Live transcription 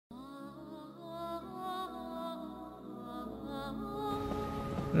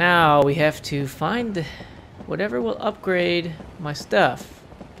Now we have to find whatever will upgrade my stuff.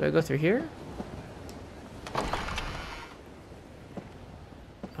 Do I go through here?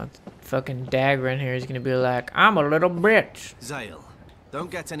 Oh, fucking dagger in here is gonna be like, I'm a little bitch. Zale,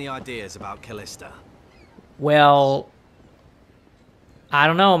 don't get any ideas about Callista. Well, I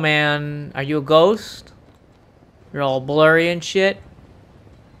don't know, man. Are you a ghost? You're all blurry and shit.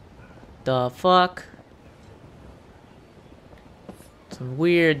 The fuck? Some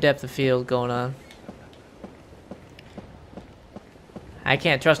weird depth of field going on. I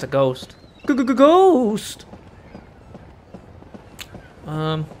can't trust a ghost. Ghost!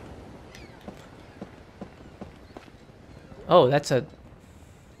 Oh, that's a...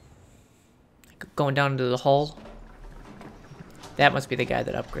 going down into the hull. That must be the guy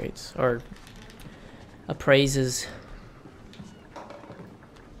that upgrades. Or... appraises.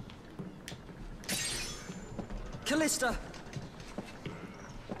 Callista!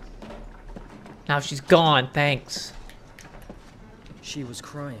 Now she's gone, thanks. She was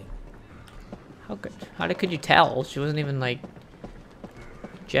crying. How could you tell? She wasn't even, like,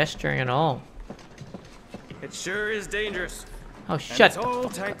 gesturing at all. It sure is dangerous. Oh, And shut it's all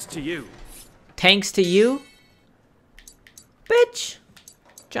thanks to you. Thanks to you? Bitch!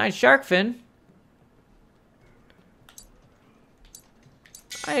 Giant shark fin.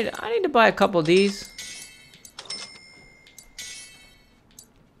 I need to buy a couple of these.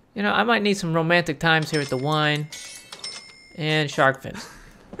 You know, I might need some romantic times here with the wine. And shark fins.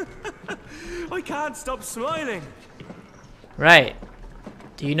 I can't stop smiling. Right.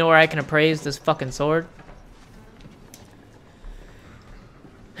 Do you know where I can appraise this fucking sword?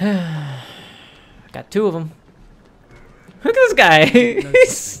 I got two of them. Look at this guy.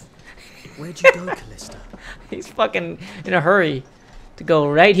 Where'd you go, Callista? He's fucking in a hurry to go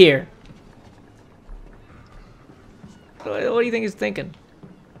right here. What do you think he's thinking?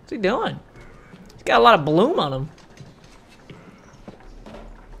 What's he doing? He's got a lot of bloom on him.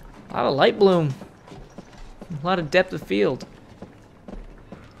 A lot of light bloom. A lot of depth of field.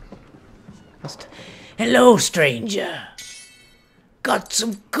 Hello, stranger. Got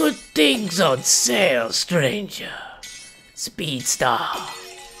some good things on sale, stranger. Speedstar.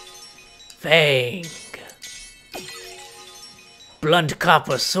 Fang. Blunt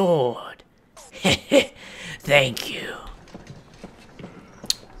copper sword. Thank you.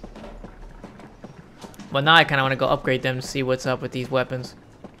 Well, now I kind of want to go upgrade them to see what's up with these weapons.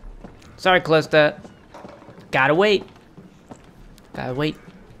 Sorry, Callista. Gotta wait. Gotta wait.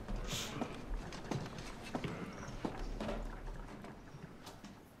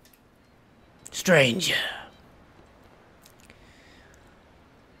 Stranger.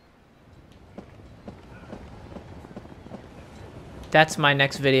 That's my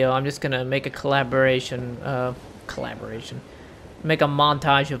next video. I'm just gonna make a collaboration. Make a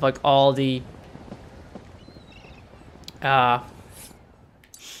montage of like all the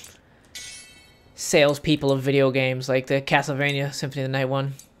salespeople of video games, like the Castlevania Symphony of the Night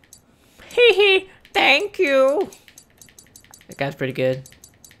one. Hee hee, thank you. That guy's pretty good.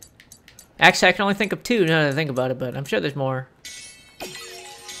 Actually, I can only think of two now that I think about it, but I'm sure there's more.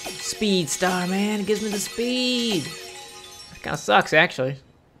 Speed Star, man, it gives me the speed. That kind of sucks, actually.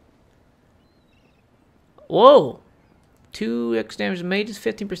 Whoa, 2x damage made is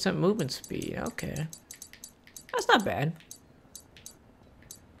 15% movement speed. Okay, that's not bad.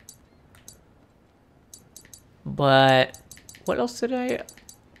 But what else did I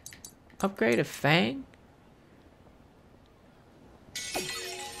upgrade? A Fang?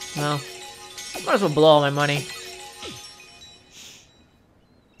 Well, might as well blow all my money.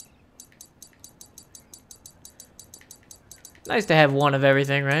 Nice to have one of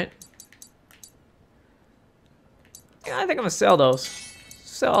everything, right? Yeah, I think I'm gonna sell those.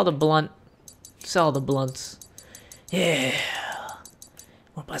 Sell the blunts. Yeah.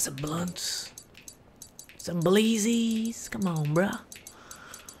 Wanna buy some blunts? Some bleezies? Come on, bruh. I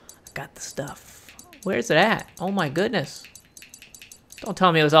got the stuff. Where's it at? Oh my goodness. Don't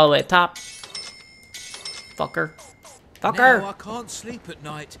tell me it was all the way at top. Fucker. Fucker! Now I can't sleep at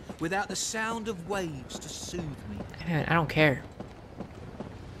night without the sound of waves to soothe me. Man, I don't care.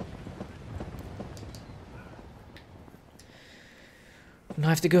 I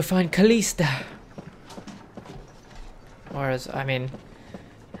have to go find Callista. Or as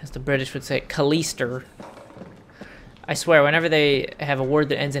the British would say, Callister. I swear, whenever they have a word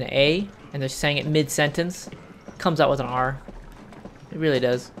that ends in A, and they're saying it mid-sentence, it comes out with an R. It really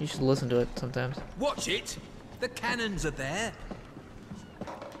does. You should listen to it sometimes. Watch it! The cannons are there.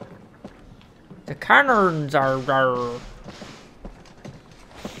 The cannons are...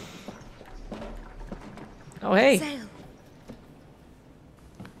 Oh, hey. Zale.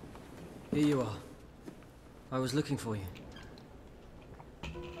 Here you are. I was looking for you.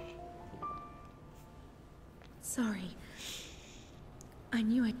 Sorry. I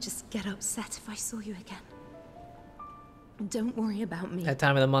knew I'd just get upset if I saw you again. Don't worry about me. That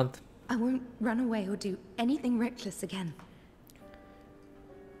time of the month. I won't run away or do anything reckless again.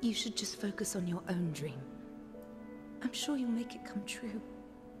 You should just focus on your own dream. I'm sure you'll make it come true.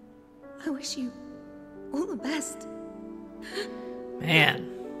 I wish you all the best.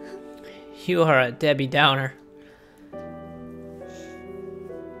 Man, you are a Debbie Downer.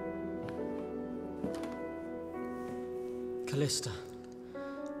 Callista,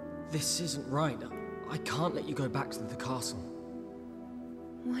 this isn't right. I can't let you go back to the castle.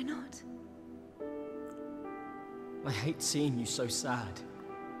 Why not? I hate seeing you so sad.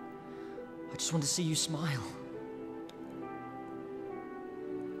 I just want to see you smile.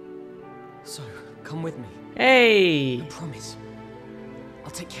 So, come with me. Hey! I promise.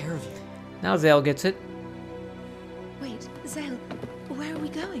 I'll take care of you. Now Zale gets it. Wait, Zale, where are we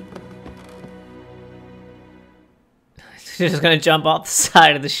going? She's just gonna jump off the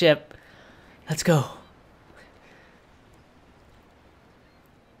side of the ship. Let's go.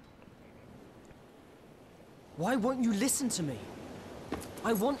 Why won't you listen to me?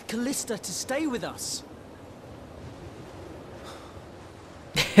 I want Callista to stay with us.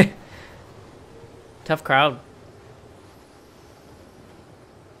 Tough crowd.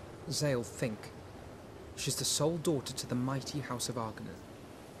 Zale, think. She's the sole daughter to the mighty House of Argonath.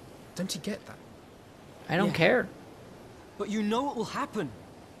 Don't you get that? I don't Yeah. care. But you know what will happen.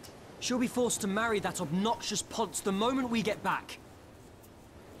 She'll be forced to marry that obnoxious Ponce the moment we get back.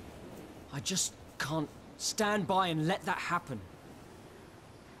 I just can't stand by and let that happen.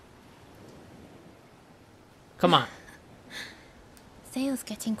 Come on. Zale's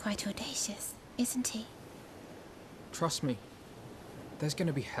getting quite audacious, isn't he? Trust me. There's going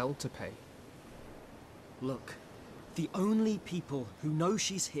to be hell to pay. Look, the only people who know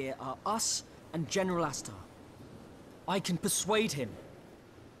she's here are us and General Astar. I can persuade him.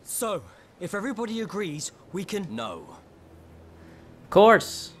 So, if everybody agrees, we can... No. Of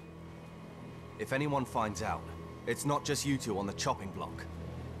course. If anyone finds out, it's not just you two on the chopping block.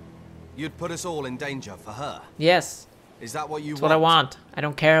 You'd put us all in danger for her. Yes. Is that what you That's want? what I want. I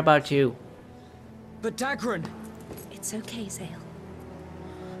don't care about you. But Dagran! It's okay, Zale.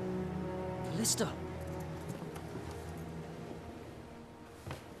 Callista!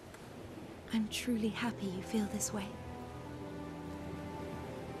 I'm truly happy you feel this way.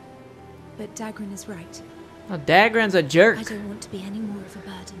 But Dagran is right. Oh, Dagran's a jerk. I don't want to be any more of a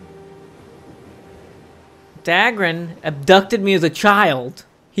burden. Dagran abducted me as a child.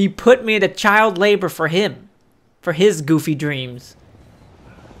 He put me into child labor for him. For his goofy dreams.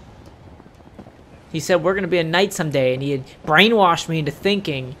 He said we're going to be a knight someday, and he had brainwashed me into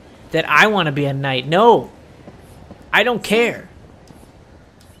thinking that I want to be a knight. No. I don't care.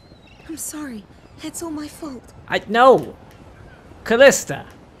 I'm sorry. It's all my fault. No. Callista.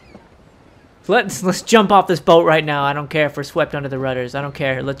 Let's jump off this boat right now. I don't care if we're swept under the rudders. I don't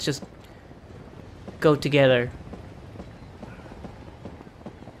care. Let's just go together.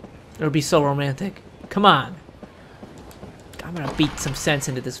 It'll be so romantic. Come on. I'm gonna beat some sense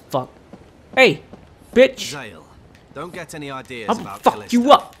into this fuck. Hey, bitch. Zale, don't get any ideas I'm gonna about fuck Callista.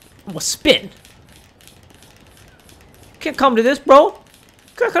 you up. I'm gonna spin. Can't come to this, bro.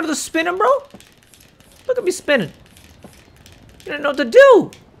 Can't come to the spinning, bro. Look at me spinning. You don't know what to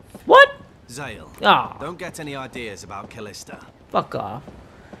do. What? Zale, Ah. don't get any ideas about Callista. Fuck off.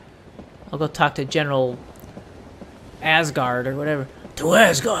 I'll go talk to General Asgard or whatever. To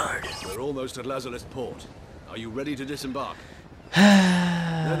Asgard. We're almost at Lazarus Port. Are you ready to disembark?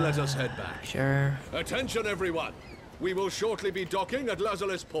 Then let us head back. Sure. Attention, everyone! We will shortly be docking at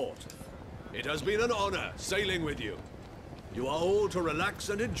Lazarus Port. It has been an honor sailing with you. You are all to relax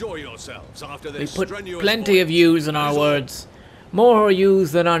and enjoy yourselves after We this put strenuous plenty of voyage. yous in our words. More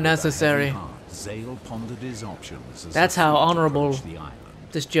yous than are necessary. Zale pondered his options as That's the how fleet honorable approached the island.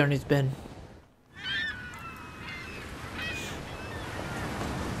 this journey's been.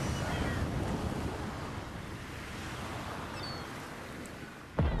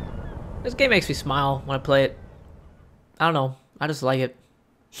 This game makes me smile when I play it. I don't know. I just like it.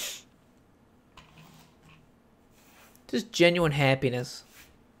 Just genuine happiness.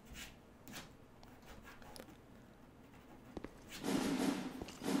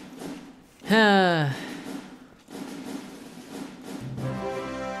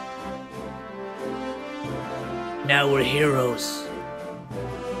 Now we're heroes.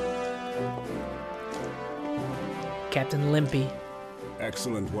 Captain Limpy.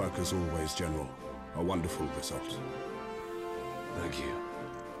 Excellent work as always, General. A wonderful result. Thank you,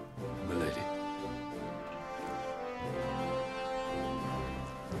 milady.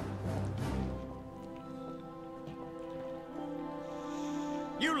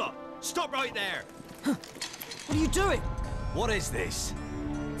 You lot, stop right there! What are you doing? What is this?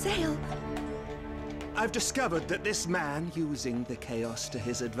 Zale, I've discovered that this man, using the chaos to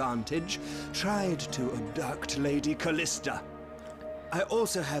his advantage, tried to abduct Lady Callista. I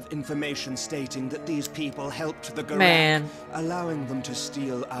also have information stating that these people helped the Garak, Man. allowing them to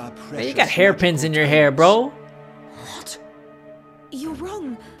steal our precious... Man, you got hairpins in your hair, bro. what? You're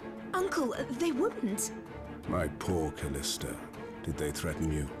wrong. Uncle, they wouldn't. My poor Callista. Did they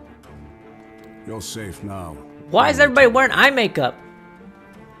threaten you? You're safe now. Why is everybody wearing eye makeup?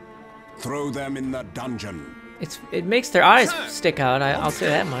 Throw them in the dungeon. It makes their eyes stick out. I'll say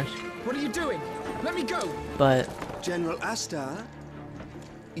that much. What are you doing? Let me go! But General Astar,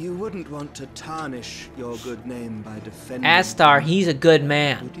 you wouldn't want to tarnish your good name by defending... Astar, he's a good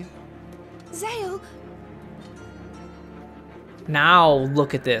man. Would you? Zale, Now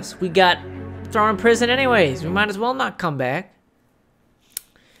look at this. We got thrown in prison anyways. We might as well not come back.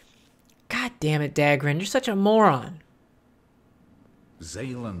 God damn it, Dagran, you're such a moron.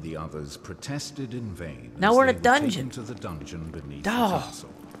 Zale and the others protested in vain. Now as we're in a they were dungeon. taken to the dungeon beneath Oh. the castle.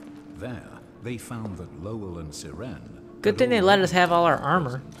 There, they found that Lowell and Siren... Good had thing they let already us have all our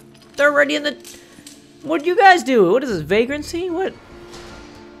armor. They're already in the... What'd you guys do? What is this, vagrancy? What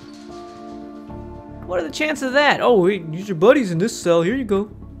are the chances of that? Oh, wait, use your buddies in this cell. Here you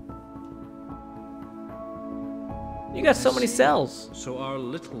go. You got so many cells. So our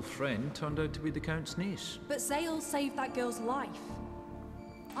little friend turned out to be the Count's niece. But Zale saved that girl's life.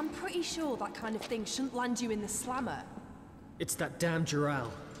 I'm pretty sure that kind of thing shouldn't land you in the slammer. It's that damn Jural.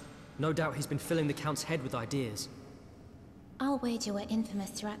 No doubt he's been filling the Count's head with ideas. I'll wager we're infamous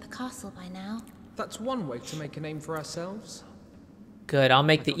throughout the castle by now. That's one way to make a name for ourselves. Good, I'll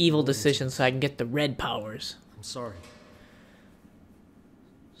make the evil decision so I can get the red powers. I'm sorry.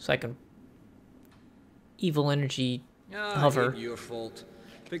 So I can... Evil energy Ah, hover. it ain't your fault.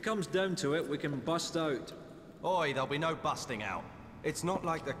 If it comes down to it, we can bust out. Oi, there'll be no busting out. It's not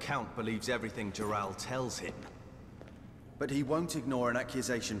like the Count believes everything Jural tells him. But he won't ignore an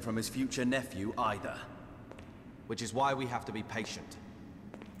accusation from his future nephew either. Which is why we have to be patient.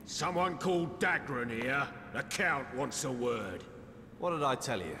 Someone called Dagran here. The Count wants a word. What did I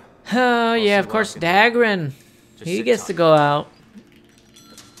tell you? Oh, yeah, of course, Dagran. He sit gets tight. to go out.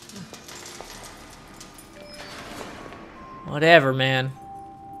 Whatever, man.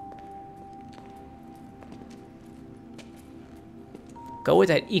 Go with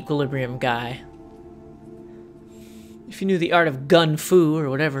that equilibrium guy. If you knew the art of gun fu or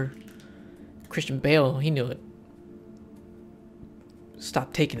whatever, Christian Bale, he knew it.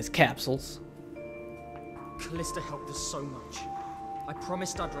 Stop taking his capsules. Callista helped us so much. I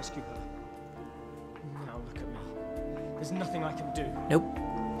promised I'd rescue her. Now look at me. There's nothing I can do. Nope.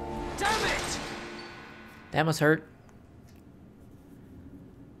 Damn it! That must hurt.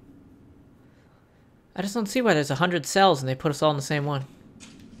 I just don't see why there's 100 cells and they put us all in the same one.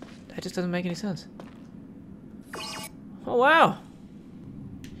 That just doesn't make any sense. Oh, wow.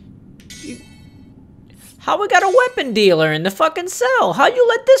 How we got a weapon dealer in the fucking cell? How you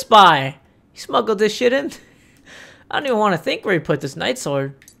let this by? You smuggled this shit in? I don't even want to think where he put this night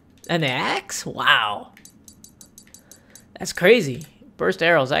sword. And the axe? Wow. That's crazy. Burst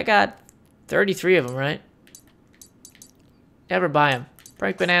arrows. I got 33 of them, right? Never buy them.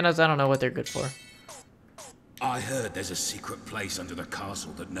 Break bananas, I don't know what they're good for. I heard there's a secret place under the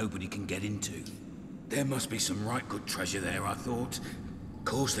castle that nobody can get into. There must be some right good treasure there, I thought. Of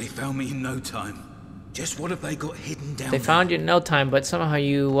course, they found me in no time. Just what have they got hidden down They there? found you in no time, but somehow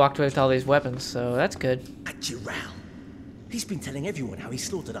you walked away with all these weapons, so that's good. At Jural. He's been telling everyone how he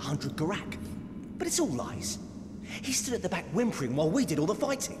slaughtered 100 Garak. But it's all lies. He stood at the back whimpering while we did all the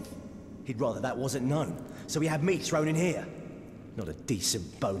fighting. He'd rather that wasn't known, so he had me thrown in here. Not a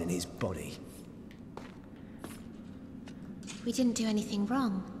decent bone in his body. We didn't do anything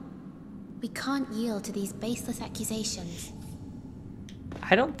wrong. We can't yield to these baseless accusations.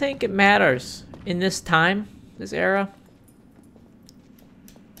 I don't think it matters in this time, this era.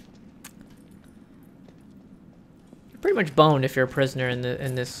 You're pretty much boned if you're a prisoner in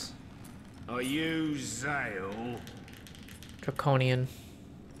this Are you Zale? draconian.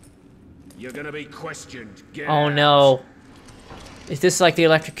 You're gonna be questioned. Get Oh out. no. Is this like the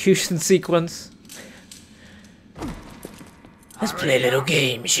electrocution sequence? Let's play a little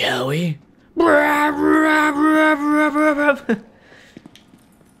game, shall we?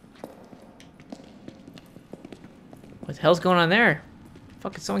 What the hell's going on there?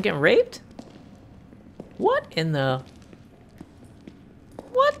 Fucking someone getting raped? What in the...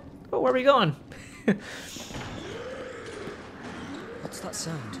 What? Oh, where are we going? What's that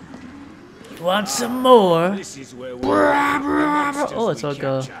sound? You want some more? This is where we Oh, it's like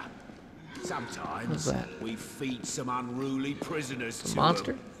a... Sometimes What's that? we feed some unruly prisoners to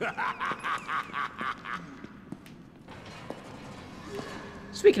monster? them.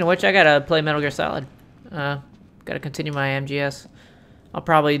 Speaking of which, I gotta play Metal Gear Solid. Gotta continue my MGS. I'll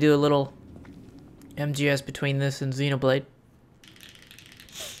probably do a little MGS between this and Xenoblade.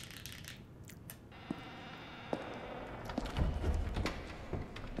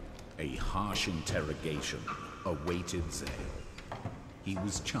 A harsh interrogation awaited Zale. He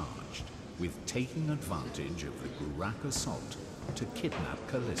was charged with taking advantage of the Gurak assault to kidnap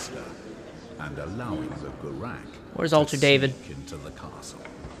Callista and allowing the Gurak Where's to Alter David? sneak into the castle.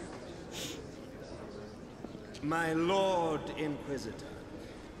 My Lord Inquisitor,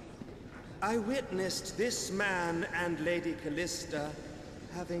 I witnessed this man and Lady Callista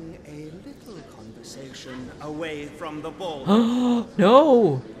having a little conversation away from the ball.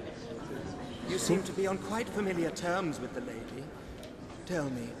 No! You seem to be on quite familiar terms with the lady. Tell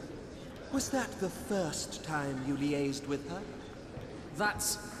me, was that the first time you liaised with her?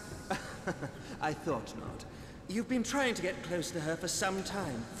 That's... I thought not. You've been trying to get close to her for some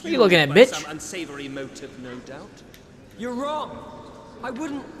time. What are you looking at, fueled by bitch? Some unsavory motive, no doubt. You're wrong. I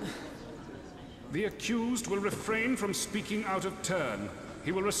wouldn't... The accused will refrain from speaking out of turn.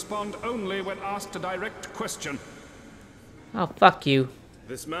 He will respond only when asked a direct question. Oh, fuck you.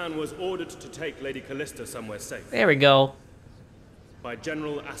 This man was ordered to take Lady Callista somewhere safe. There we go. By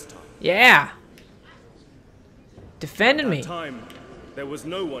General Astar. Yeah! Defending me. At that time, there was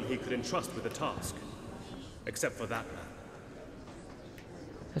no one he could entrust with the task. Except for that man.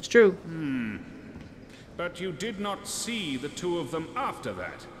 That's true. But you did not see the two of them after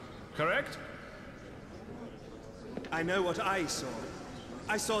that, correct? I know what I saw.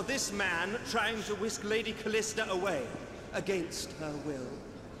 I saw this man trying to whisk Lady Callista away, against her will,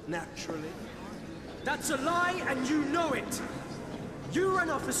 naturally. That's a lie, and you know it! You ran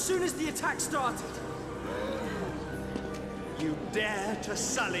off as soon as the attack started. You dare to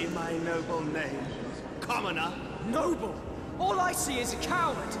sully my noble name, commoner? Noble? All I see is a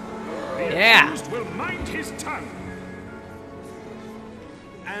coward. The Yeah. accused will mind his tongue.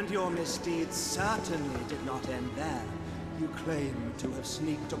 And your misdeeds certainly did not end there. You claim to have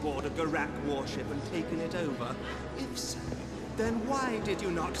sneaked aboard a Gurak warship and taken it over. If so, then why did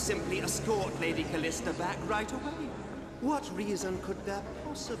you not simply escort Lady Callista back right away? What reason could there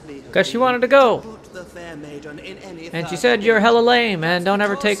possibly have Because she been wanted to go. put the fair maiden in any And she further said you're hella lame and don't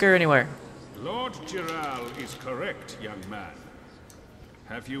ever because- take her anywhere. Lord Giral is correct, young man.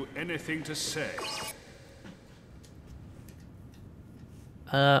 Have you anything to say?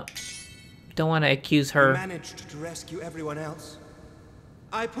 Don't want to accuse You her. managed to rescue everyone else.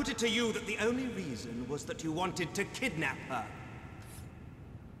 I put it to you that the only reason was that you wanted to kidnap her.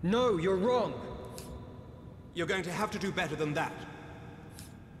 No, you're wrong. You're going to have to do better than that.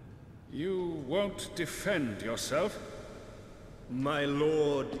 You won't defend yourself? My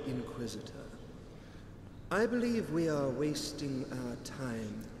Lord Inquisitor, I believe we are wasting our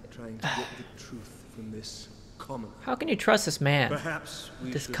time trying to get the truth from this commoner. How can you trust this man? Perhaps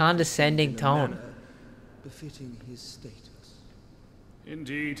we This should condescending speak in a tone. manner befitting his status.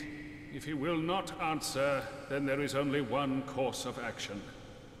 Indeed. If he will not answer, then there is only one course of action.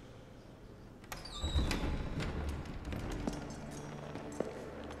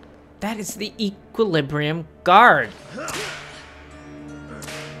 That is the Equilibrium Guard.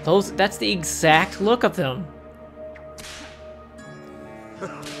 That's the exact look of them.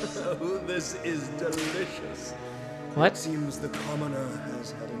 Oh, this is delicious. What? It seems the commoner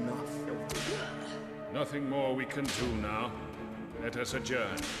has had enough. Nothing more we can do now. Let us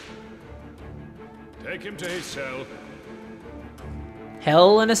adjourn. Take him to his cell.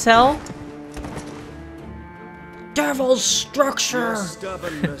 Hell in a cell? Devil's structure! Your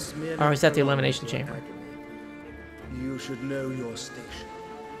stubbornness merely Or is that the prolongs elimination your chamber? agony. You should know your station.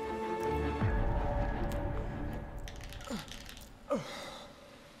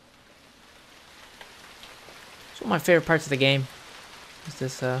 It's one of my favorite parts of the game. Is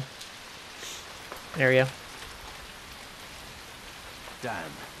this area. Damn.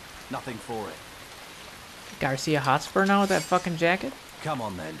 Nothing for it. Garcia Hotspur now with that fucking jacket? Come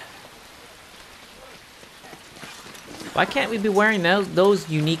on then. Why can't we be wearing those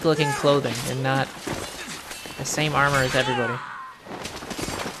unique looking clothing and not the same armor as everybody?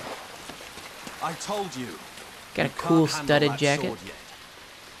 I told you. Got a You cool can't handle studded that jacket. sword yet.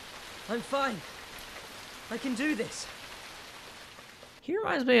 I'm fine. I can do this. He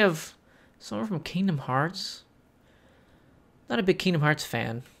reminds me of someone from Kingdom Hearts. Not a big Kingdom Hearts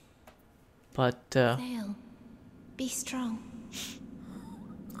fan, but Zale, be strong.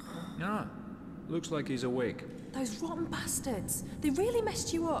 No, Looks like he's awake. Those rotten bastards. They really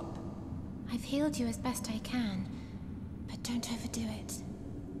messed you up. I've healed you as best I can, but don't overdo it.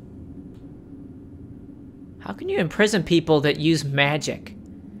 How can you imprison people that use magic?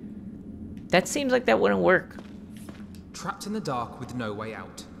 That seems like that wouldn't work. Trapped in the dark with no way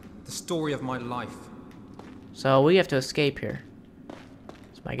out. The story of my life. So we have to escape here.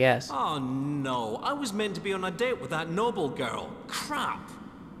 That's my guess. Oh no, I was meant to be on a date with that noble girl. Crap!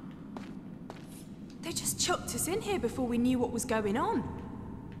 They just chucked us in here before we knew what was going on.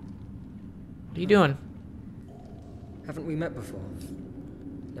 What are you doing? Haven't we met before?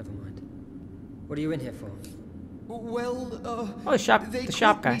 Never mind. What are you in here for? Well, Oh, the shop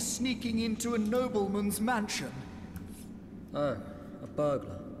caught guy. me sneaking into a nobleman's mansion. Oh, a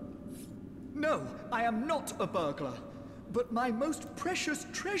burglar. No, I am not a burglar. But my most precious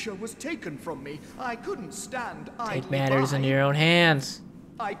treasure was taken from me. I couldn't stand idly Take matters by. into your own hands.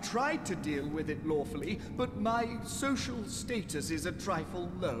 I tried to deal with it lawfully, but my social status is a trifle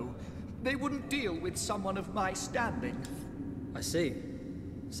low. They wouldn't deal with someone of my standing. I see.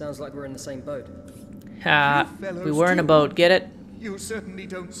 Sounds like we're in the same boat. Ha! You fellows We were in a too. boat, get it? You certainly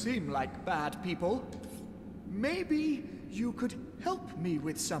don't seem like bad people. Maybe you could help me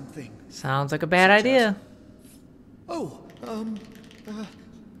with something. Sounds like a bad idea. Oh,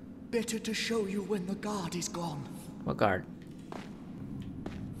 better to show you when the guard is gone. What guard?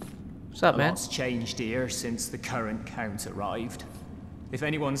 What's up, man? Lots changed here since the current count arrived. If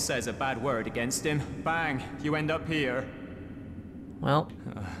anyone says a bad word against him, bang, you end up here. Well,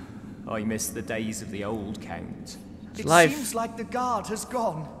 I miss the days of the old count. It life. seems like the guard has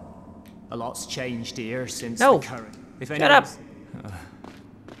gone. A lot's changed here since No. the current. If Shut up. anyone's-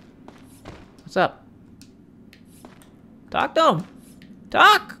 What's up? Talk to him.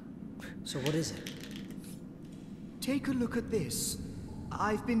 Talk. So what is it? Take a look at this.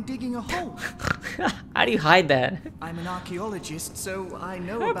 I've been digging a hole. How do you hide that? I'm an archaeologist, so I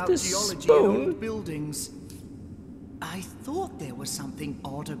know Have about the geology spoon. and old buildings. I thought there was something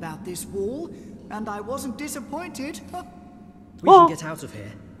odd about this wall, and I wasn't disappointed. We can get out of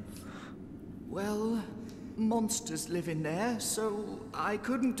here. Well, monsters live in there, so I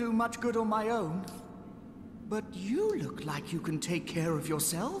couldn't do much good on my own. But you look like you can take care of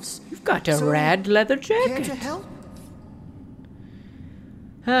yourselves. You've got a So, rad leather Care jacket. to help?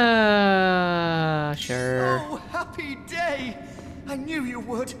 Sure. Oh, happy day! I knew you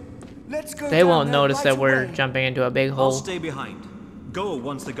would. Let's go. They down won't there notice right that we're away. jumping into a big I'll hole. stay behind. Go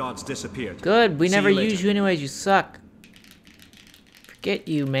once the guards disappeared. Good, we See never you later. use you anyways, you suck. Forget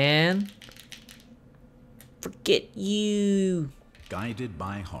you, man. Forget you. Guided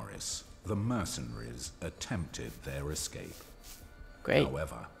by Horace, the mercenaries attempted their escape. Great.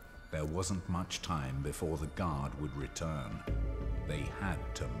 However, there wasn't much time before the guard would return. They had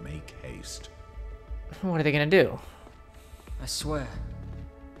to make haste. What are they gonna do? I swear,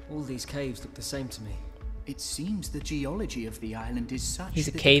 all these caves look the same to me. It seems the geology of the island is such He's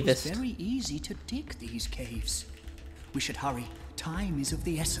a that it was cavist. very easy to dig these caves. We should hurry. Time is of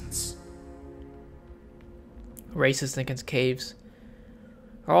the essence. Racist think it's caves.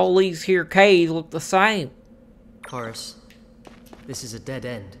 All these here caves look the same. Horace, this is a dead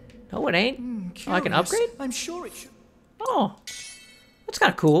end. No, it ain't. Oh, I can Curious. upgrade? I'm sure it should. Oh, that's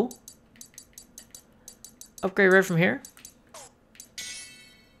kind of cool. Upgrade right from here.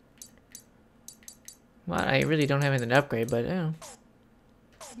 Well, I really don't have anything to upgrade, but you know,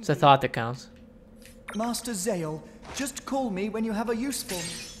 it's a thought that counts. Master Zale, just call me when you have a use for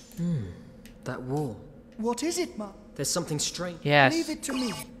me. That wall. What is it, Ma? There's something strange. Yes. Leave it to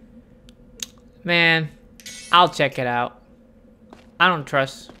me. Man, I'll check it out. I don't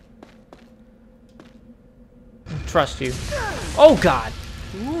trust you. Oh God!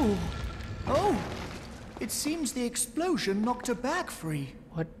 Ooh. Oh. It seems the explosion knocked a bag free.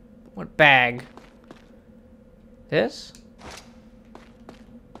 What bag? This?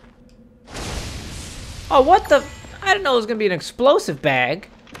 Oh, what the? I didn't know it was gonna be an explosive bag.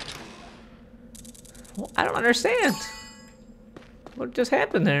 Well, I don't understand. What just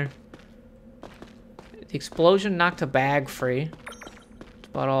happened there? The explosion knocked a bag free. That's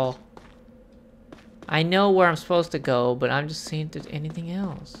about all. I know where I'm supposed to go, but I'm just seeing if there's anything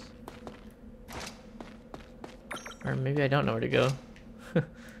else. Or maybe I don't know where to go. That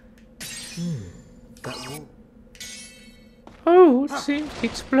wall. Oh, it seems the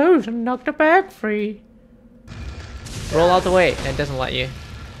explosion knocked a bag free. Roll out the way, and it doesn't let you.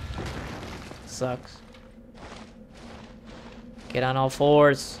 Sucks. Get on all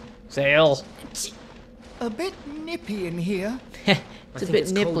fours. Sail. A bit nippy in here. I It's a think bit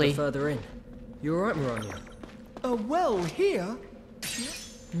it's colder nipply. further in. You alright, Miranya? A well here.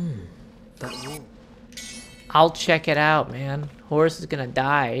 That wall. I'll check it out, man. Horace is gonna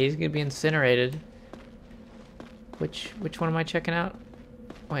die. He's gonna be incinerated. Which one am I checking out?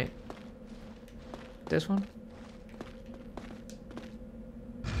 Wait. This one?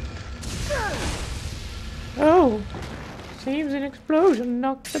 Oh! Seems an explosion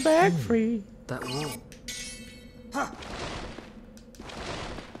knocked the bag free. That wall.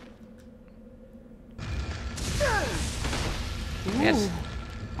 Yes.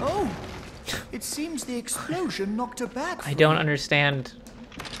 Oh! It seems the explosion knocked a bag free. I don't understand.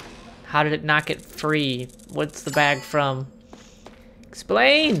 How did it knock it free? What's the bag from?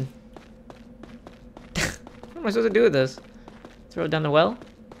 Explain! What am I supposed to do with this? Throw it down the well?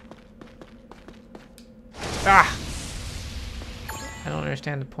 Ah! I don't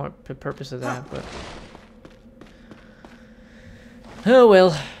understand the purpose of that, but... Oh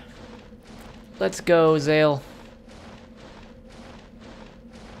well. Let's go, Zale.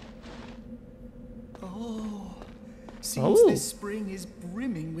 Seems this spring is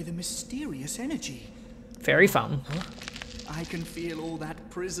brimming with a mysterious energy. Fairy fountain. I can feel all that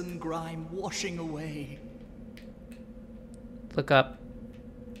prison grime washing away. Look up.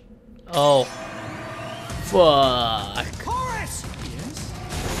 Oh. Fuck. Horace! Yes?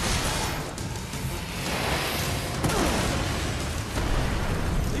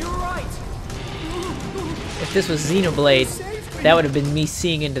 You're right. If this was Xenoblade, that would have been me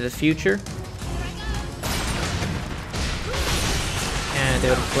seeing into the future. And they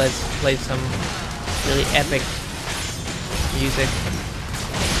would have played some really epic music.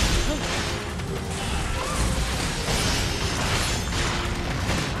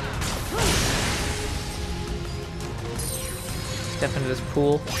 Step into this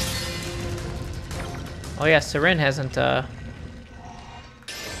pool. Oh yeah, Seren hasn't, let's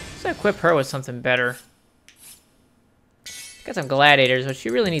equip her with something better. Got some gladiators, but she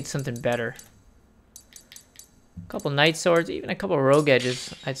really needs something better. A couple knight swords, even a couple rogue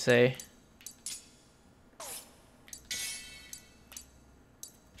edges, I'd say.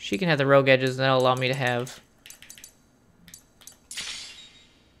 She can have the rogue edges, and that'll allow me to have...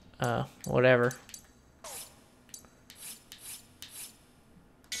 whatever.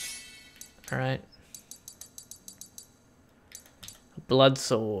 Alright. A blood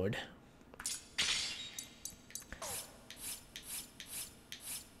sword.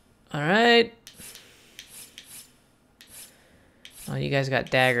 Alright. Oh, you guys got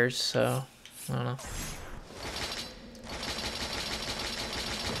daggers, so I don't know.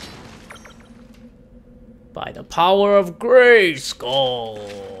 By the power of Grayskull.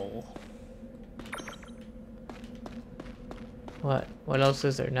 What? What else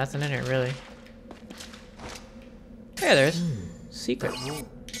is there? Nothing in here, really. Yeah, there is. Secret.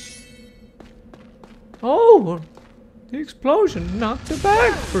 Oh! The explosion knocked the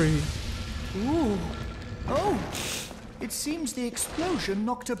bag free. Ooh. Oh! It seems the explosion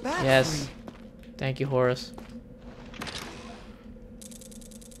knocked a bag Yes. free. Thank you, Horace.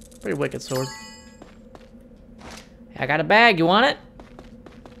 Pretty wicked sword. Hey, I got a bag. You want it?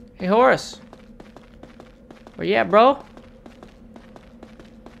 Hey, Horace. Where you at, bro?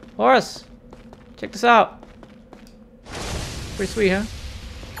 Horace. Check this out. Pretty sweet, huh?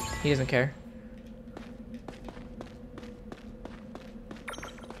 He doesn't care.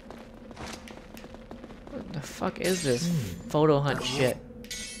 What the fuck is this photo hunt shit?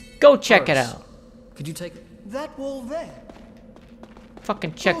 Go check it out. Could you take that wall there?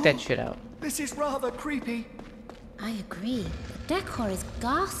 Fucking check that shit out. This is rather creepy. I agree. The decor is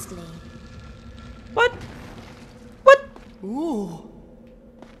ghastly. What? What? Ooh.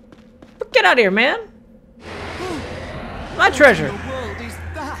 Get out of here, man. My treasure. What in the world is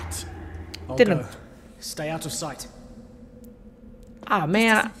that? Didn't. Stay out of sight. Ah,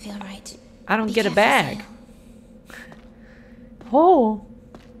 man. Feel right. I don't get a bag. Oh.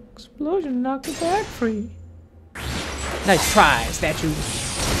 Explosion knocked the bag free. Nice try, statue.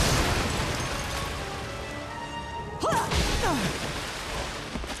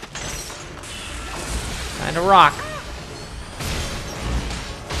 Find a rock.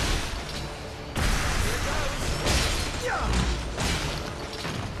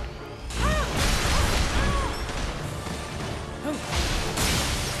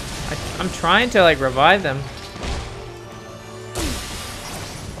 I'm trying to like revive them.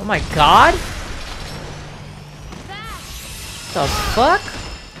 Oh my god! The fuck?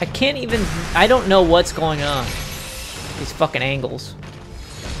 I can't even... I don't know what's going on. These fucking angles.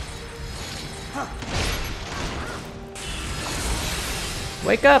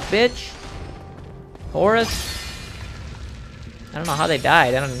 Wake up, bitch! Horace. I don't know how they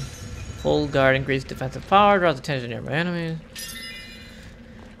died. I don't... Full guard increased defensive power, draws attention to nearby enemies.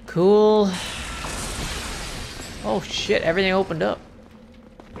 Cool. Oh shit, everything opened up.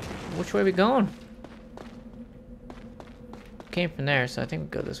 Which way are we going? Came from there, so I think we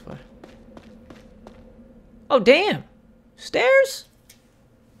go this way. Oh damn! Stairs?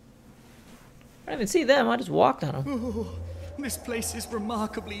 I didn't even see them, I just walked on them. Ooh, this place is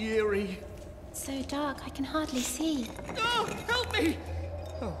remarkably eerie. So dark, I can hardly see. Oh, help me!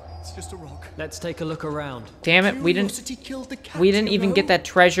 Oh, it's just a rock. Let's take a look around. Damn it, we Curiosity killed the cat, didn't you even know? get that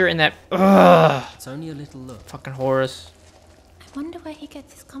treasure in that. Ugh! It's only a little look. Fucking Horus. I wonder where he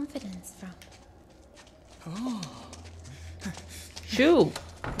gets his confidence from. Oh. Shoo!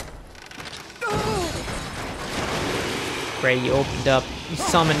 Great, you opened up. You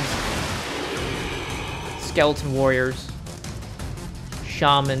summoned skeleton warriors,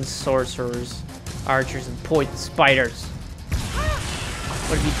 shamans, sorcerers, archers, and poison spiders.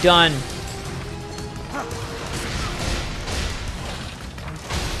 What have you done?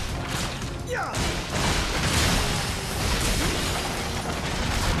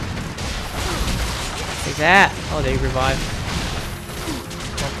 Take that! Oh, they revived.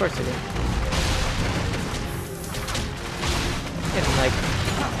 Well, of course they did. Getting like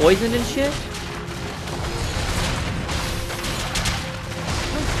poisoned and shit.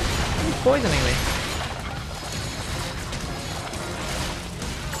 Who's poisoning me?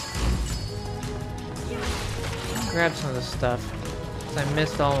 Grab some of this stuff. 'Cause I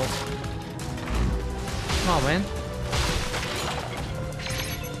missed all. Come on, man.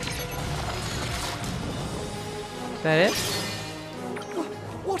 Is that it?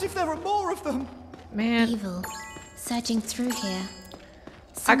 What if there are more of them? Man. Evil, surging through here.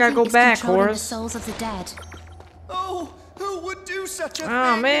 I gotta go Something is back, controlling Horus. the souls of the dead. Oh, who would do such a thing?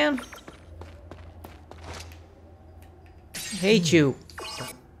 Oh man. I hate you.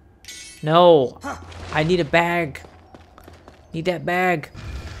 No. I need a bag. Need that bag.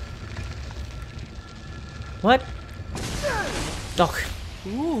 What? Doc.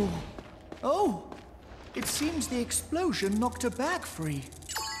 Ooh. Oh. It seems the explosion knocked a bag free.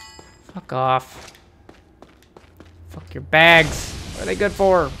 Fuck off. Fuck your bags. What are they good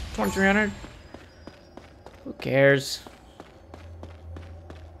for? 2300? Who cares?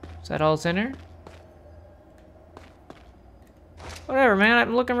 Is that all that's in here? Whatever, man.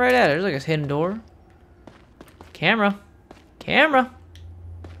 I'm looking right at it. There's like a hidden door. Camera. Camera.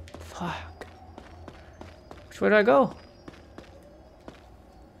 Fuck. Which way do I go?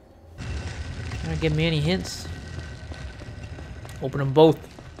 Not give me any hints. Open them both.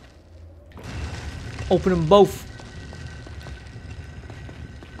 Open them both.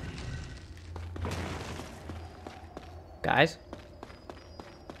 Guys.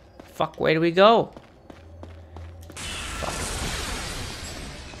 Fuck, where do we go? Fuck.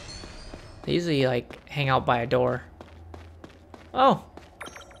 They usually like hang out by a door. Oh.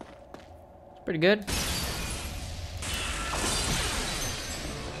 It's pretty good.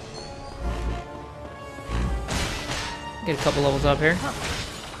 Get a couple levels up here.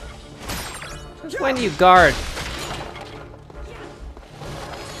 Since when do you guard?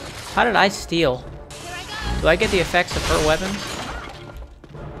 How did I steal? Do I get the effects of her weapons?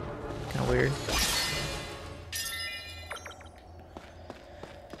 Kinda weird.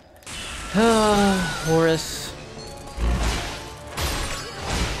 Horus.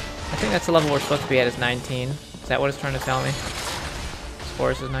 I think that's the level we're supposed to be at is 19. Is that what it's trying to tell me?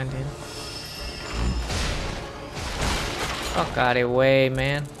 Horus is 19. Fuck out of the way,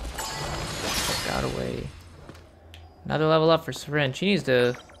 man. Fuck out of the way. Another level up for Syringe. She needs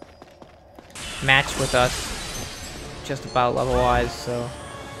to match with us just about level-wise, so.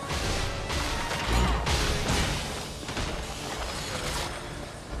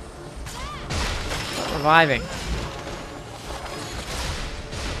 Stop reviving.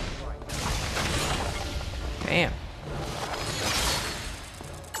 Damn.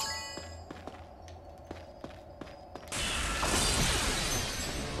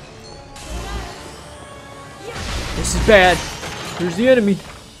 This is bad. Here's the enemy.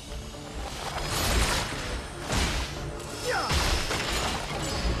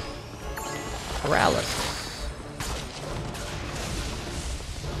 Paralysis.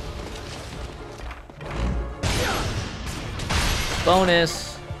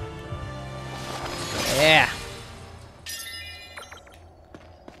 Bonus. Yeah.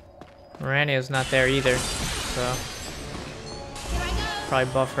 Mirania's not there either, so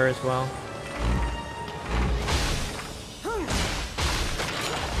probably buff her as well.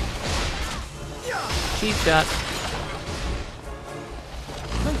 Cheap shot.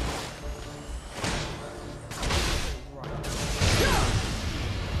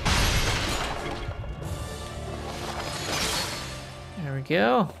 There we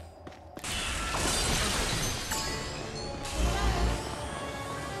go.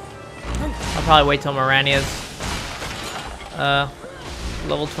 I'll probably wait till Mirania's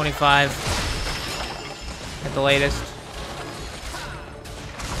level 25 at the latest.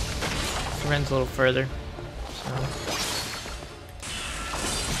 Seren's a little further, so.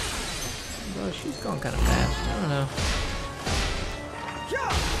 Bro, she's going kind of fast. I don't know.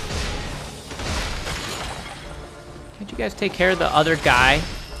 Can't you guys take care of the other guy?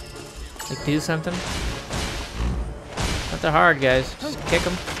 Like, do something? Not that hard, guys. Just kick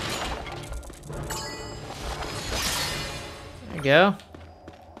him. There you go.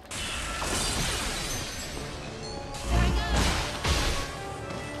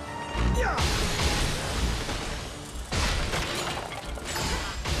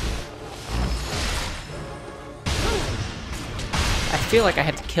 I feel like I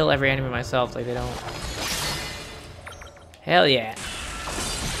have to kill every enemy myself, like they don't. Hell yeah.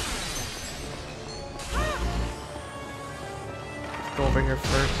 Let's go over here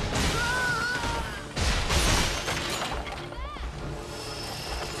first.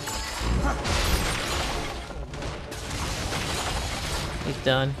 He's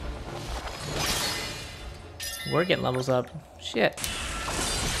done. We're getting levels up. Shit.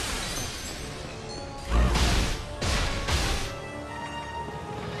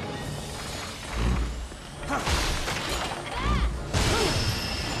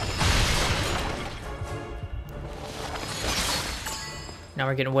 Now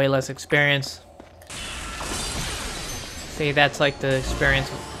we're getting way less experience. See, that's like the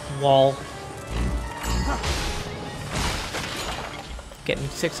experience wall. Getting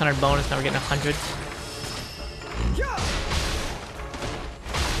 600 bonus, now we're getting 100.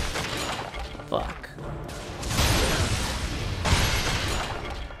 Fuck.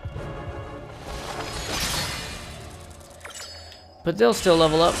 But they'll still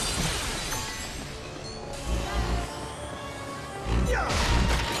level up.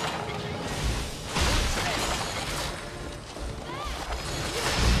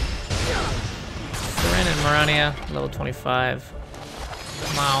 Seren and Mirania, level 25.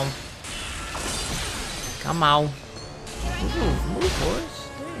 Come on. Come on. Move, horse.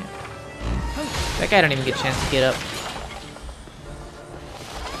 Damn. That guy don't even get a chance to get up.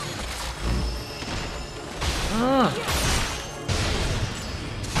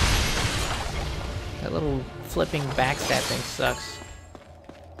 That little flipping backstab thing sucks.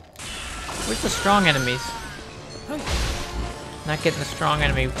 Where's the strong enemies? Not getting the strong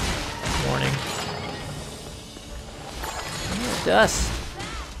enemy warning. Oh, dust.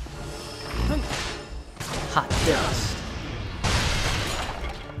 Hot dust.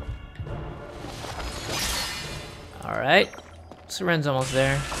 Alright. Seren's almost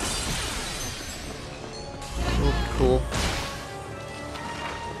there. Cool.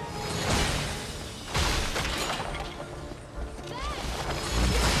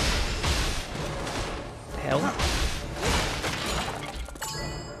 Hell.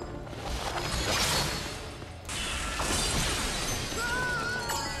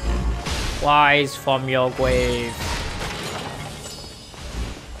 Wise from your grave.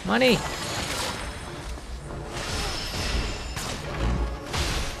 Money.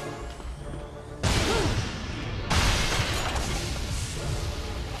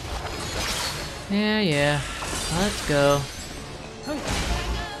 Yeah. Let's go.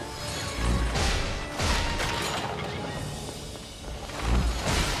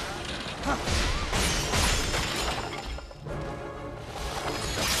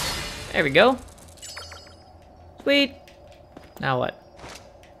 There we go. Sweet. Now what?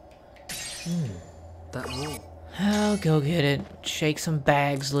 That wall. I'll go get it. Shake some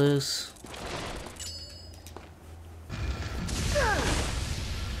bags loose.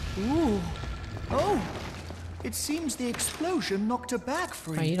 Ooh. Oh. It seems the explosion knocked her back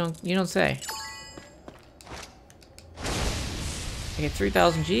free. Oh, you don't say. I get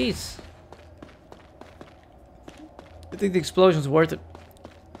 3,000 Gs. I think the explosion's worth it.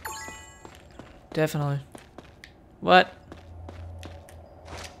 Definitely. What?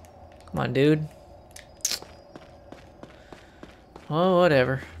 Come on, dude. Oh,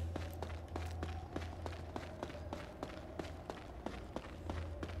 whatever.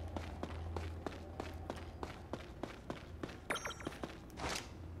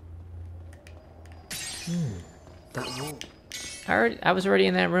 That wall. I was already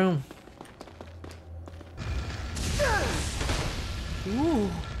in that room. Ooh.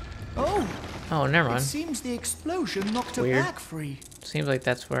 Oh. Oh, never mind. It seems the explosion knocked her Weird. back free. Seems like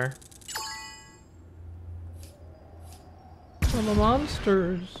that's where. Oh, the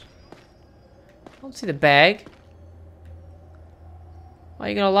monsters. I don't see the bag. Why are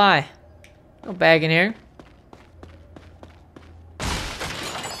you gonna lie? No bag in here.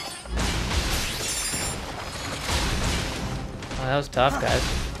 Oh, that was tough, guys.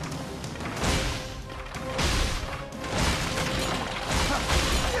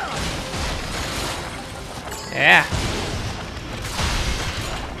 Yeah.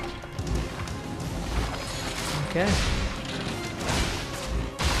 Okay.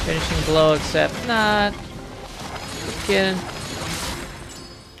 Finishing blow, except not. Just kidding.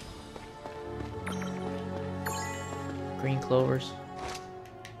 Green clovers.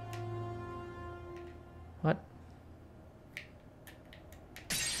 What?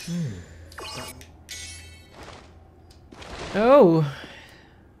 Oh.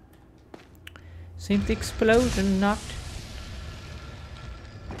 Seems the explosion knocked.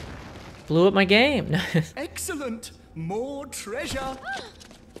 Blew up my game. Excellent. More treasure.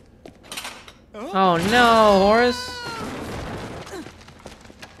 Oh no, Horace.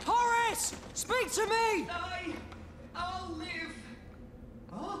 Horace! Speak to me! I'll live.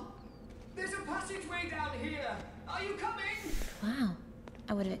 Oh, there's a passageway down here. Are you coming? Wow.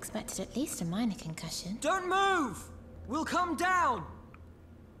 I would have expected at least a minor concussion. Don't move! We'll come down!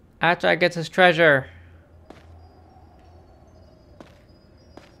 After I get his treasure.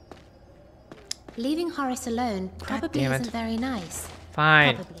 Leaving Horace alone probably damn it. isn't very nice.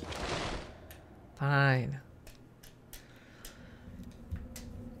 Fine. Probably. Fine.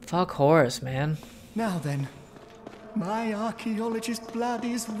 Fuck Horace, man. Now then, my archaeologist blood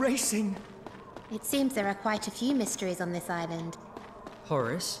is racing. It seems there are quite a few mysteries on this island.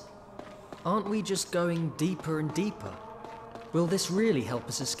 Horace, aren't we just going deeper and deeper? Will this really help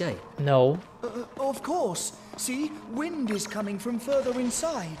us escape? No. Of course. See, wind is coming from further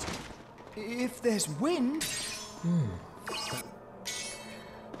inside. If there's wind...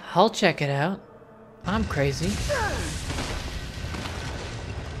 I'll check it out. I'm crazy.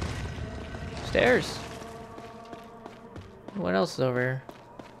 Stairs. What else is over here?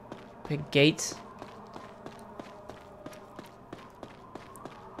 Big gates.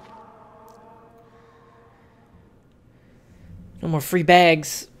 No more free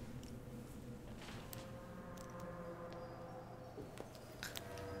bags.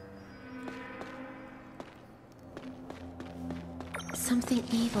 Something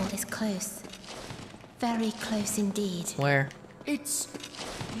evil is close. Very close indeed. Where? It's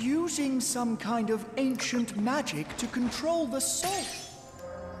using some kind of ancient magic to control the soul.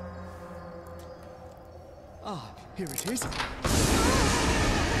 Ah, here it is.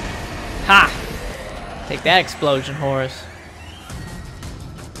 Ha! Take that explosion, Horace.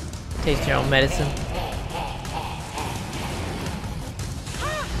 Taste your own medicine.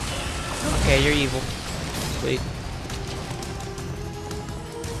 Okay, you're evil. Sweet.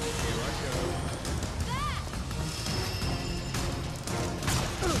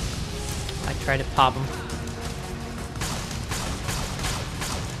 I tried to pop him.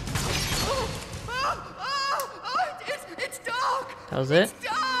 It's dark! That was it? It's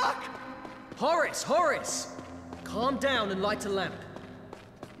dark! Horace! Calm down and light a lamp.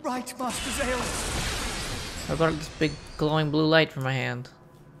 Right, Master Zale. How about this big glowing blue light from my hand?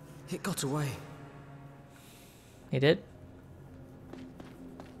 It got away. He did?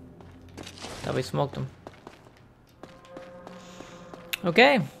 Thought we smoked him.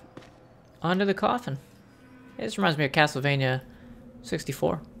 Okay. Onto the coffin. Hey, this reminds me of Castlevania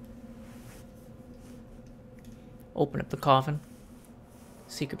 64. Open up the coffin.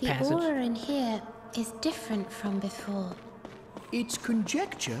 Secret The passage. aura in here is different from before. It's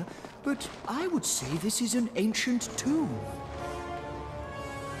conjecture, but I would say this is an ancient tomb.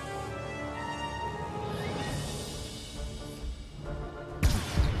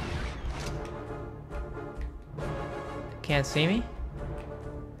 Can't see me?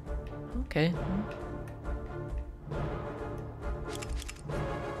 Okay.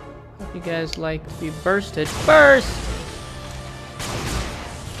 Hope you guys like to be bursted. Burst!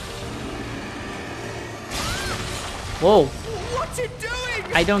 Whoa. What's it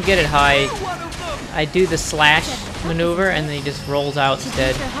doing? I don't get it how I do the slash maneuver and then he just rolls out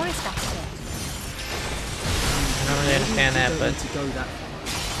instead. I don't really understand that, but...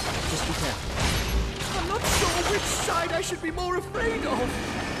 Just be careful. I'm not sure which side I should be more afraid of.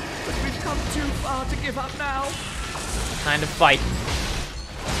 But we've come too far to give up now. Time to fight.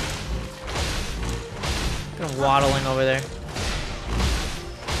 Kind of waddling over there.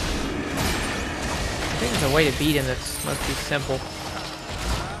 I think there's a way to beat him that must be simple.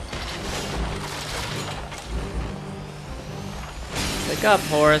 Pick up,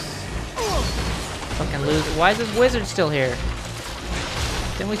 Horace. Fucking loser. Why is this wizard still here?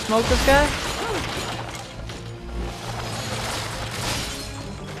 Didn't we smoke this guy?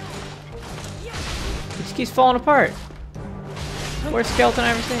 He just keeps falling apart. Worst skeleton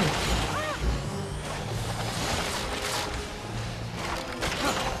I've ever seen.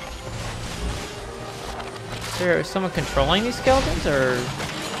 there someone controlling these skeletons, or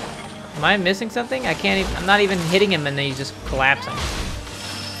am I missing something? I can't even, I'm not even hitting him and then he's just collapsing.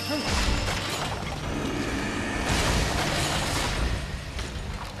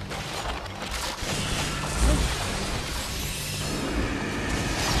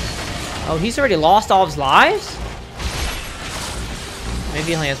 Oh, he's already lost all of his lives? Maybe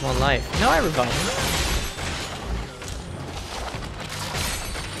he only has one life. No, I revived him.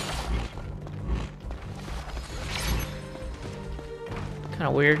 Kind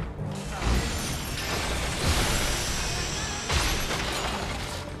of weird.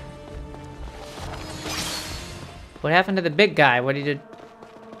 What happened to the big guy? What he did?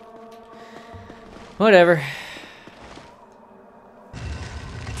 Whatever.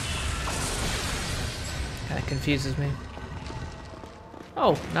 Kind of confuses me.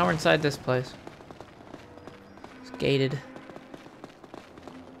 Oh, now we're inside this place. It's gated.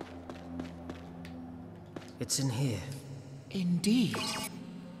 It's in here. Indeed.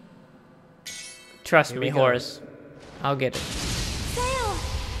 Trust Here me, we go. Horace. I'll get it.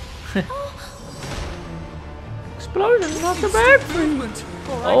 Explosion, not the bad thing.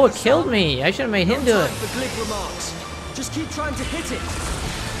 Oh, it killed me. I should have made him do it. For glib remarks. Just keep trying to hit it.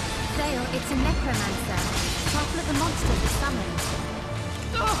 Zale, it's a necromancer. Couple of the monsters were summoned.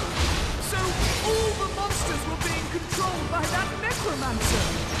 So all the monsters were being controlled by that necromancer.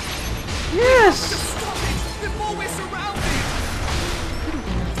 Yes. Just stop it before we're surrounded. Couldn't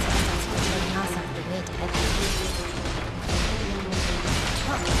be nice if that's what showing us after we're dead.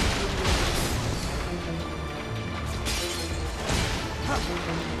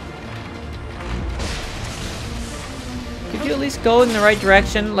 Could you at least go in the right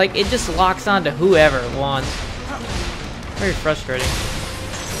direction? Like, it just locks on to whoever it wants. Very frustrating.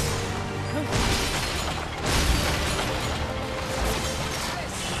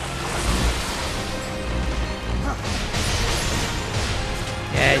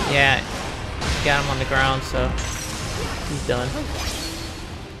 Yeah, got him on the ground, so he's done.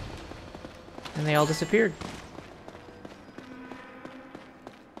 And they all disappeared.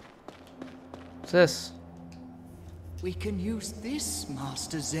 What's this? We can use this,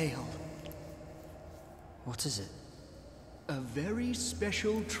 Master Zale. What is it? A very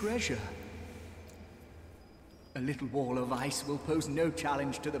special treasure. A little wall of ice will pose no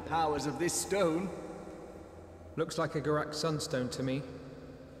challenge to the powers of this stone. Looks like a Garak sunstone to me.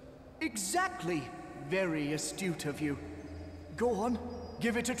 Exactly. Very astute of you. Go on,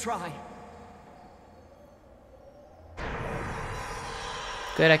 give it a try.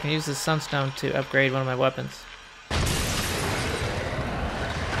 Good, I can use this sunstone to upgrade one of my weapons.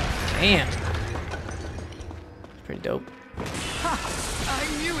 Damn. It's pretty dope. Ha!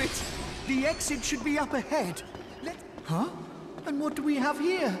 I knew it! The exit should be up ahead. Huh? And what do we have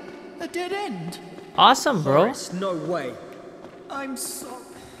here? A dead end? Awesome, bro. Horace, no way. I'm so...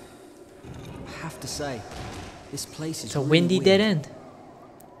 I have to say, this place is It's a really windy weird. dead end.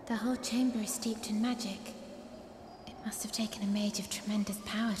 The whole chamber is steeped in magic. It must have taken a mage of tremendous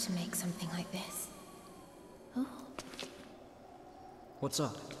power to make something like this. Oh. What's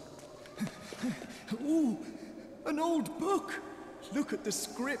up? Ooh, an old book. Look at the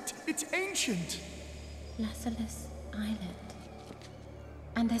script. It's ancient. Lazarus Island.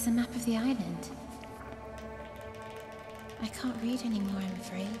 And there's a map of the island. I can't read anymore, I'm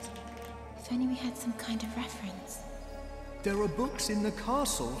afraid. If only we had some kind of reference. There are books in the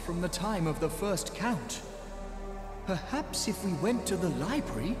castle from the time of the first count. Perhaps if we went to the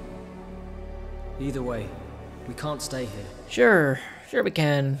library... Either way, we can't stay here. Sure we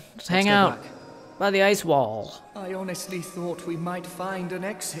can. Let's hang go out back. by the ice wall. I honestly thought we might find an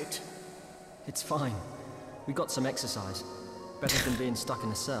exit. It's fine. We got some exercise. Better than being stuck in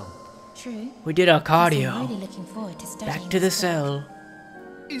a cell. True. We did our I'm cardio. really looking forward to studying Back to the this book. cell.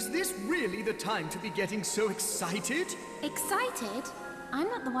 Is this really the time to be getting so excited? Excited? I'm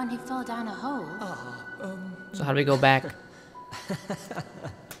not the one who fell down a hole. So how do we go back?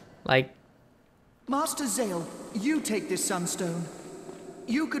 Like, Master Zale, you take this sunstone.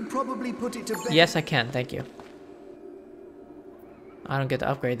 You could probably put it to bed. yes, I can. Thank you. I don't get the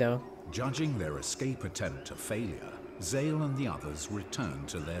upgrade though. Judging their escape attempt a failure, Zale and the others returned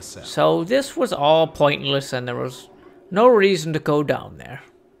to their cell. So this was all pointless, and there was no reason to go down there.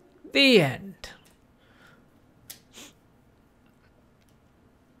 The end.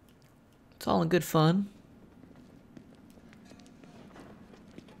 It's all in good fun.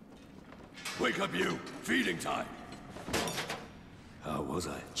 Wake up, you! Feeding time! How was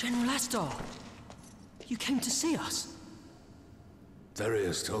I? General Astar! You came to see us?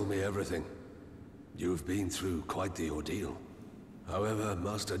 Darius told me everything. You've been through quite the ordeal. However,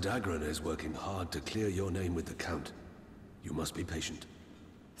 Master Dagran is working hard to clear your name with the Count. You must be patient.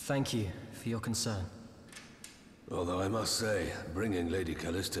 Thank you for your concern. Although I must say, bringing Lady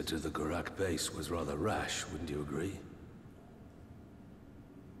Callista to the Gurak base was rather rash, wouldn't you agree?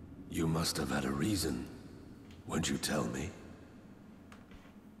 You must have had a reason. Won't you tell me?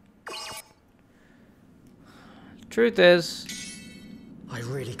 Truth is... I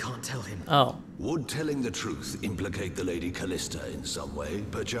really can't tell him. Oh. Would telling the truth implicate the Lady Callista in some way,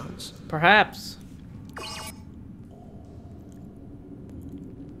 perchance? Perhaps.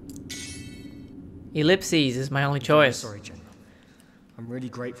 Ellipses is my only choice. Sorry, General. I'm really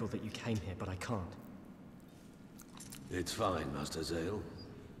grateful that you came here, but I can't. It's fine, Master Zale.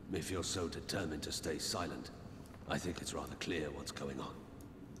 If you're so determined to stay silent, I think it's rather clear what's going on.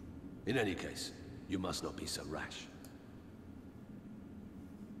 In any case, you must not be so rash.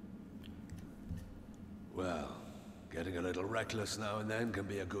 Well, getting a little reckless now and then can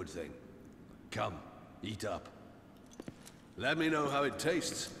be a good thing. Come, eat up. Let me know how it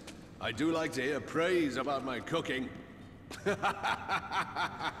tastes. I do like to hear praise about my cooking.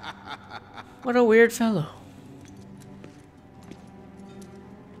 What a weird fellow.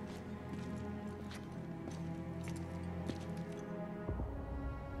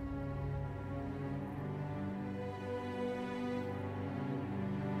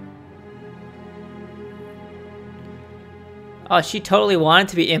 Oh, she totally wanted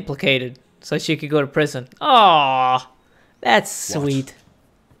to be implicated so she could go to prison. Aww, that's sweet.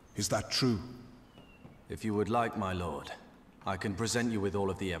 Is that true? If you would like, my lord, I can present you with all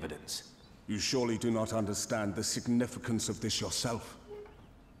of the evidence. You surely do not understand the significance of this yourself.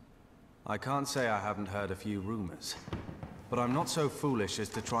 I can't say I haven't heard a few rumors, but I'm not so foolish as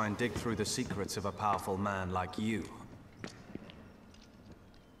to try and dig through the secrets of a powerful man like you.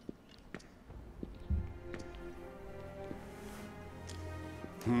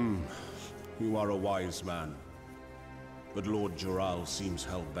 You are a wise man. But Lord Jural seems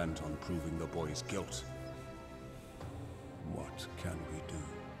hell-bent on proving the boy's guilt. What can we do?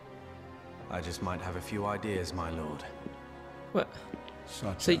 I just might have a few ideas, my lord. What?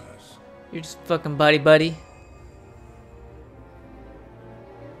 Such So as? you're just fucking buddy-buddy?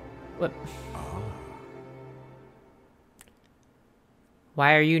 What?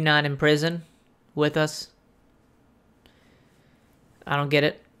 Why are you not in prison with us? I don't get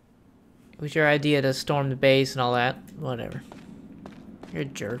it. It was your idea to storm the base and all that. Whatever. You're a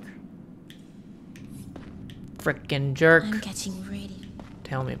jerk. Frickin' jerk. I'm getting ready.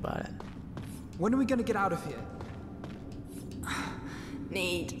 Tell me about it. When are we gonna get out of here?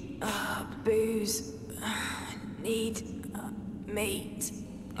 Need booze. Need meat.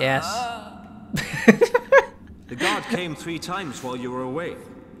 Yes. The guard came 3 times while you were away.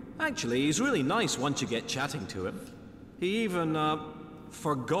 Actually, he's really nice once you get chatting to him. He even,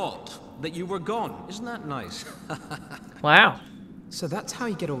 forgot that you were gone. Isn't that nice? Wow. So that's how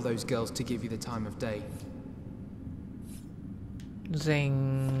you get all those girls to give you the time of day.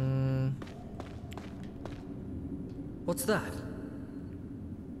 Zing. What's that?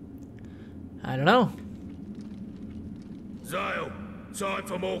 I don't know. Zale, time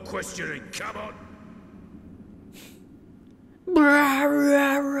for more questioning. Come on.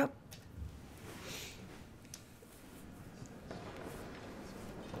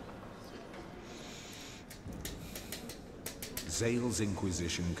 Zale's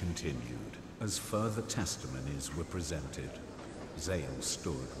inquisition continued as further testimonies were presented. Zale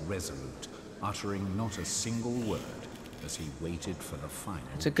stood resolute, uttering not a single word as he waited for the final.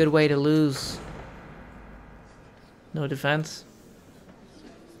 It's a good way to lose. No defense.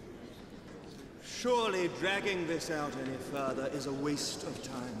 Surely dragging this out any further is a waste of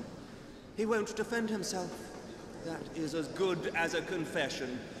time. He won't defend himself. That is as good as a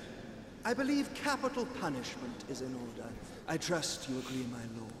confession. I believe capital punishment is in order. I trust you agree, my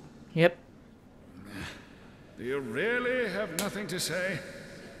lord. Yep. Do you really have nothing to say?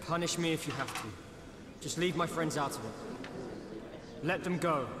 Punish me if you have to. Just leave my friends out of it. Let them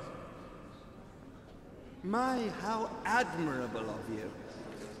go. My, how admirable of you.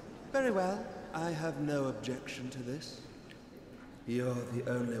 Very well. I have no objection to this. You're the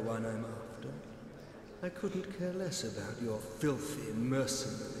only one I'm after. I couldn't care less about your filthy,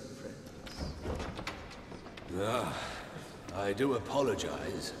 mercenary friends. I do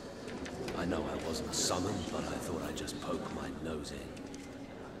apologize. I know I wasn't summoned, but I thought I'd just poke my nose in.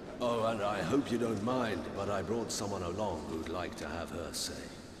 Oh, and I hope you don't mind, but I brought someone along who'd like to have her say.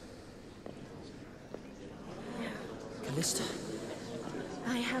 Callista?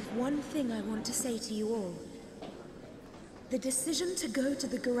 I have one thing I want to say to you all. The decision to go to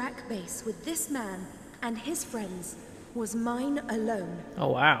the Gurak base with this man and his friends was mine alone. Oh,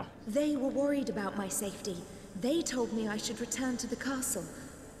 wow. They were worried about my safety. They told me I should return to the castle.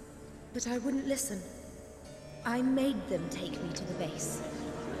 But I wouldn't listen. I made them take me to the base.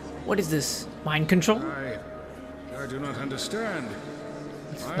 What is this? Mind control? I do not understand.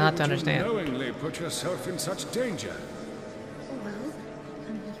 It's Why not would to understand. you knowingly put yourself in such danger? Well,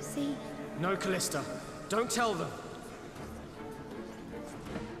 you see... No, Callista. Don't tell them.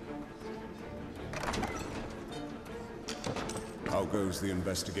 How goes the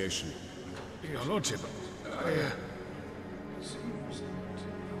investigation? Your Lordship,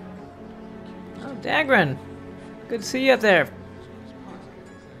 Oh, Dagran. Good to see you up there.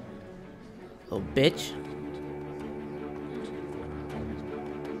 Little bitch.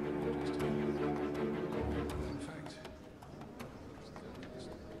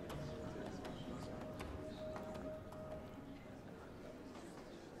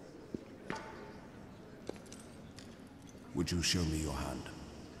 Would you show me your hand?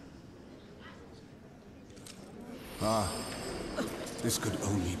 Ah, this could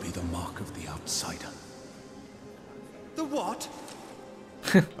only be the mark of the outsider. The what?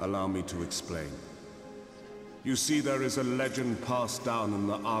 Allow me to explain. You see, there is a legend passed down in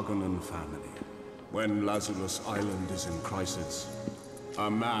the Argonan family. When Lazarus Island is in crisis, a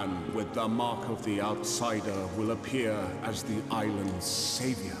man with the mark of the outsider will appear as the island's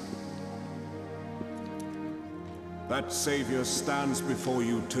savior. That savior stands before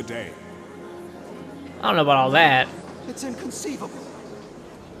you today. I don't know about all that. It's inconceivable.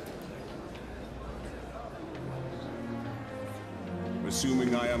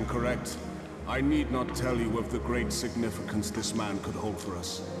 Assuming I am correct, I need not tell you of the great significance this man could hold for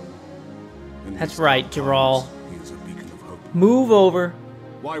us. In That's these right, dark Geralt. times, he is a beacon of hope. Move over.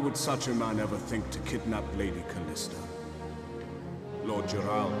 Why would such a man ever think to kidnap Lady Callista? Lord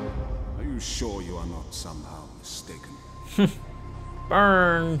Geralt, are you sure you are not somehow mistaken?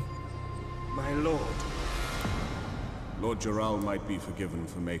 Burn. My lord. Lord Geralt might be forgiven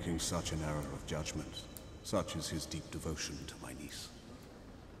for making such an error of judgment. Such is his deep devotion to my niece.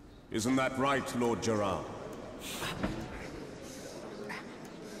 Isn't that right, Lord Geralt?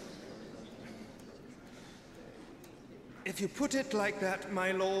 If you put it like that,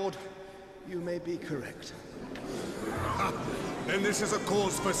 my lord, you may be correct. Then this is a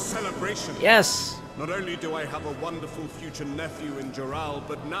cause for celebration. Yes. Not only do I have a wonderful future nephew in Geralt,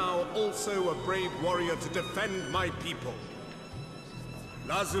 but now also a brave warrior to defend my people.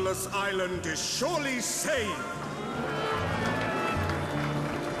 Lazulus Island is surely saved!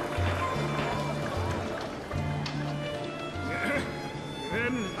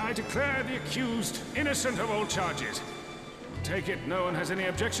 then I declare the accused innocent of all charges. Take it no one has any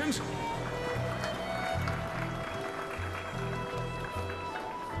objections?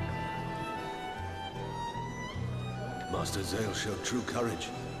 Master Zale showed true courage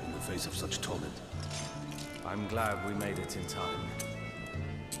in the face of such torment. I'm glad we made it in time.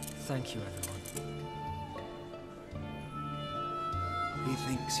 Thank you, everyone. He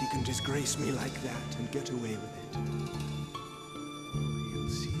thinks he can disgrace me like that and get away with it. You'll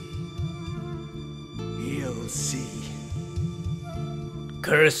see. You'll see.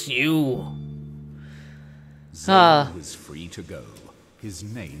 Curse you. Zale was free to go, his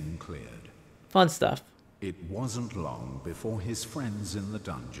name cleared. Fun stuff. It wasn't long before his friends in the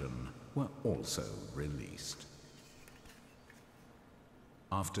dungeon were also released.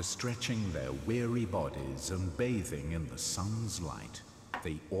 After stretching their weary bodies and bathing in the sun's light,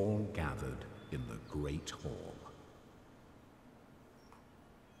 they all gathered in the Great Hall.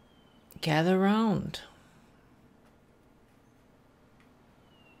 Gather round.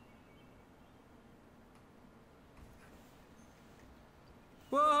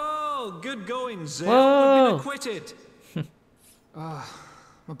 Whoa! Good going, Zale. Whoa. We've been acquitted.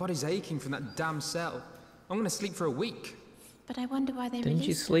 My body's aching from that damn cell. I'm gonna sleep for a week. But I wonder why they Didn't you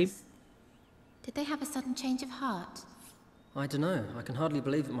released sleep? us. Did they have a sudden change of heart? I don't know. I can hardly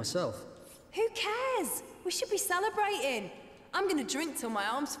believe it myself. Who cares? We should be celebrating. I'm gonna drink till my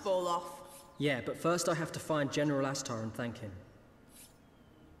arms fall off. Yeah, but first I have to find General Astar and thank him.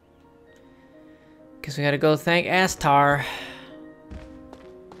 Guess we gotta go thank Astar.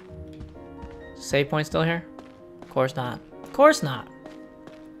 Save point still here? Of course not. Of course not.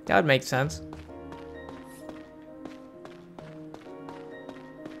 That would make sense.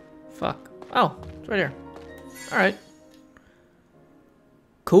 Fuck. Oh, it's right here. Alright.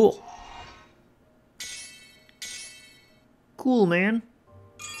 Cool. Cool, man.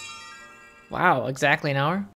 Wow, exactly an hour?